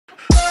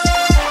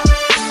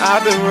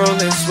I've been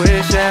rolling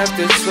switch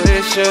after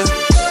swisher,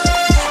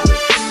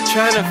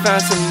 trying to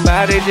find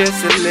somebody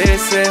just to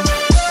listen.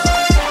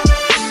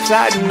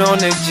 Plotting on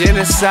the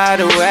genocide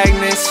of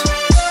Agnes.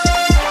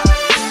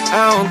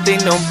 I don't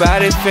think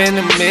nobody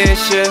finna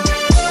miss ya.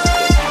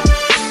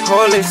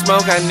 Holy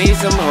smoke, I need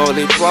some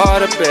holy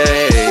water,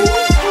 babe.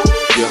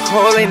 Your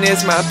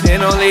holiness, my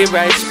pen only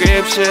write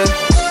scripture.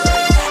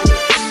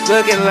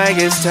 Looking like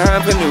it's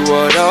time for new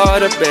world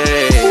order,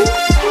 babe.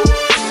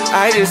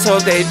 I just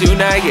hope they do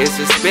not get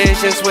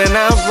suspicious when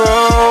I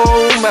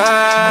roll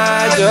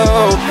my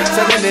dough.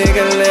 So the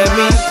nigga let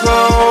me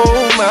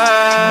pull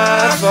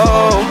my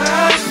phone.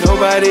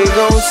 Nobody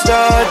gon'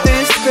 start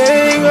this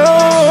thing,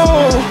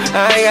 oh.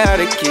 I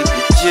gotta keep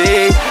it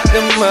G.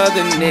 The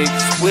mother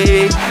niggas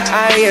weak.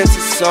 I guess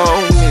it's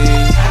on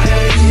me.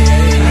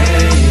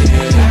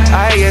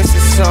 I guess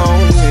it's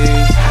on me.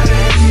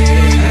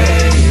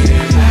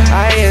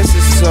 I guess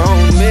it's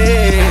on me.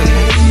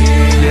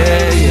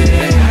 Yeah,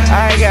 yeah.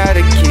 I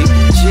gotta keep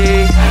it G.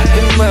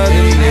 The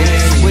mother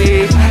niggas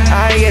weak.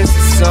 I guess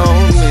it's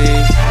on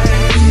me.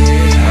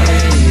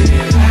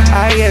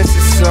 I guess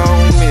it's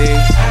on me.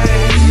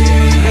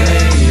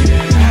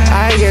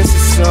 I guess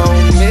it's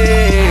on me.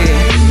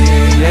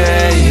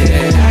 Yeah,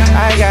 yeah.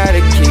 I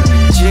gotta keep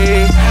it G.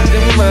 The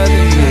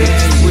mother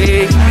niggas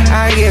weak.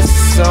 I guess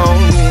it's on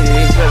me.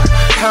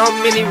 How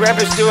many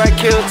rappers do I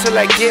kill till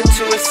I get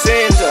to a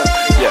sender?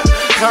 Yeah.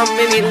 How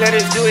many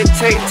letters do it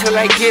take till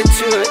I get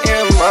to an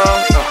M?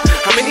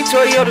 How many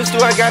Toyotas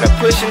do I gotta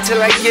push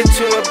until I get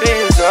to a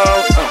Benz?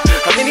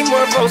 How many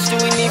more votes do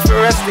we need for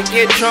us to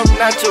get Trump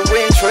not to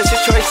win?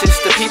 Choices.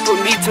 The people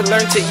need to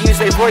learn to use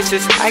their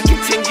voices. I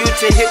continue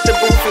to hit the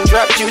booth and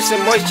drop juice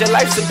and moisture.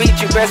 Life's a beach,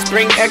 you best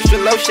bring extra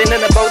lotion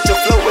and a boat to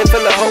float with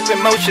full of hope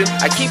and motion.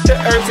 I keep the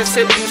herbs and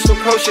sip useful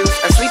potions.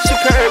 I sleep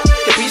superb,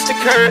 the beast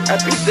occurred. I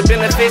reap the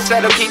benefits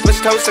that'll keep us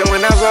toasting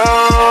when I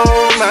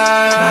roll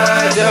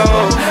my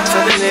dough. So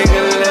the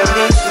nigga let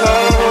me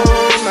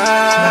pull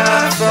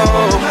my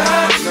phone.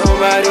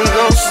 Nobody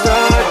gon'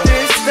 start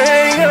this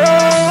thing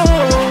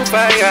off.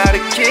 I gotta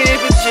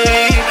keep it G.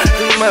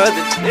 The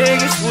mother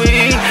niggas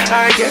weak.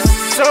 I guess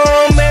it's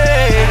on me.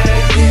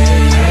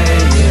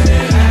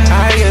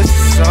 I guess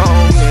it's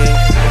on me.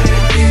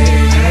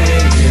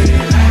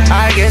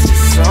 I guess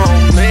it's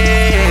on me.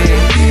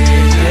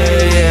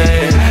 Yeah,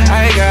 yeah.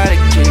 I gotta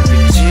keep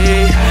it G.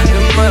 The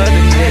mother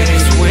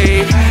niggas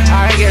weak.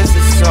 I guess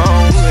it's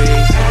on me.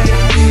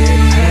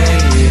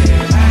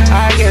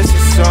 I guess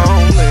it's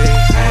on me.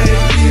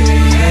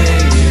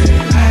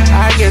 I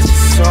guess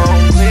it's on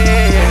me.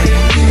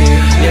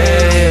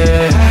 Yeah,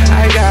 yeah.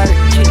 I gotta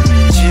keep it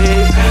G.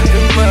 The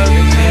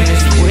mother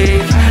niggas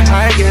weak. I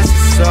guess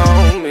it's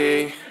on me.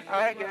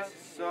 I guess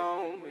it's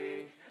on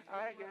me.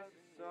 I guess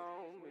it's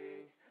on me.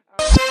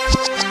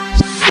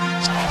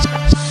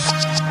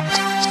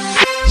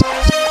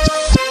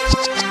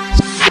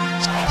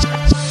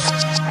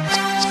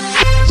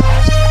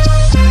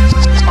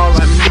 All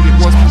I needed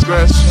was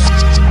progression.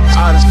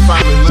 I done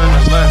finally learned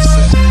a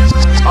lesson.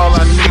 All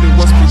I needed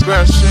was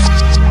progression.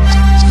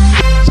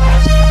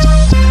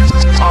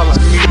 All I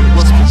needed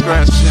was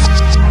progression.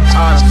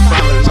 I done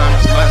finally learned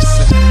a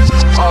lesson.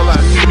 All I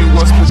needed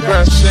was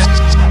progression.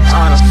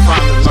 I done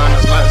finally learned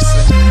a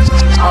lesson.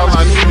 All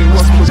I needed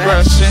was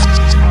progression.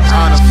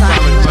 I done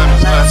finally learned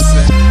a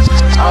lesson.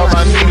 All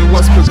I needed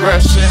was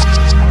progression.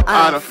 I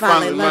done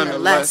finally learned a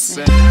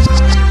lesson.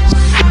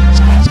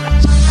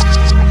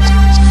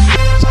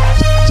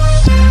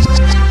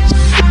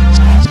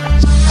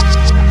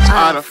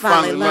 I done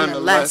finally learned a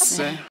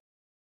lesson.